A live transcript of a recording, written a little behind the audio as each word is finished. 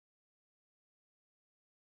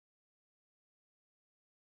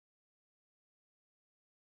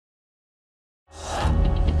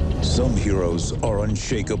Some heroes are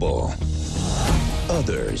unshakable.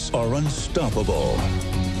 Others are unstoppable.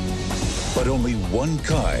 But only one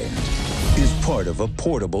kind is part of a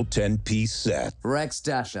portable 10-piece set. Rex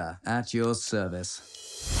Dasher, at your service.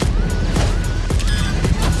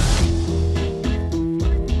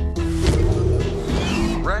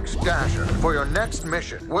 Rex Dasher, for your next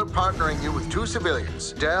mission, we're partnering you with two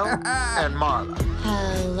civilians, Del and Marla.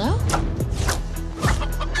 Hello?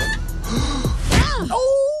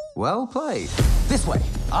 Oh! Well played. This way.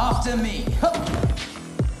 After me.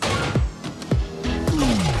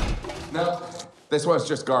 No, this was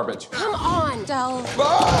just garbage. Come on, Del.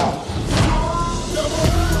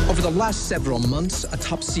 Over the last several months, a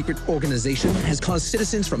top-secret organization has caused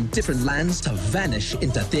citizens from different lands to vanish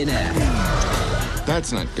into thin air.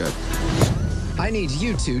 That's not good. I need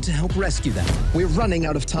you two to help rescue them. We're running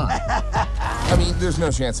out of time. I mean, there's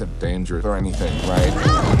no chance of danger or anything, right?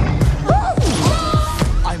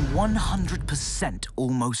 I'm 100%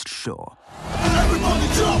 almost sure. Everybody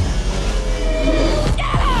jump!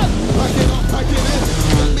 Pack it in.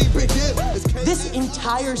 Let me begin. This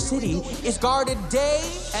entire city is guarded day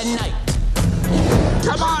and night.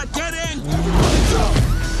 Come on, get in! Everybody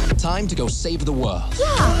jump! Time to go save the world.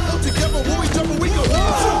 Yeah. Together, when we jump, we go.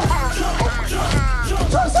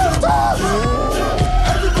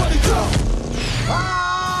 Everybody jump!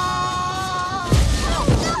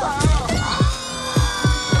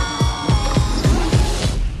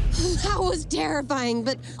 That was terrifying,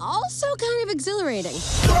 but also kind of exhilarating.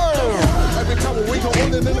 Every time we go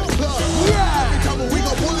on in the club. Yeah! Every time we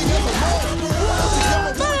go bullying at the mall.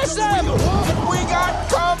 Finish them! We got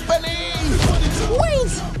company!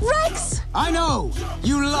 Wait, Rex! I know!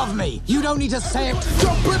 You love me! You don't need to say it!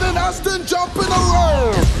 Jumping in Aston, jumping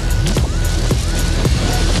around!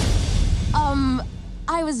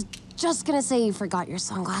 I was just gonna say you forgot your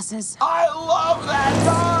sunglasses. I love that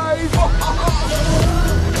dive!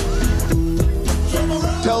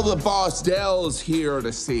 Tell the boss Dell's here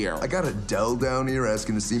to see her. I got Adele down here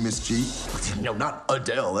asking to see Miss G. No, not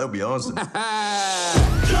Adele. That would be awesome.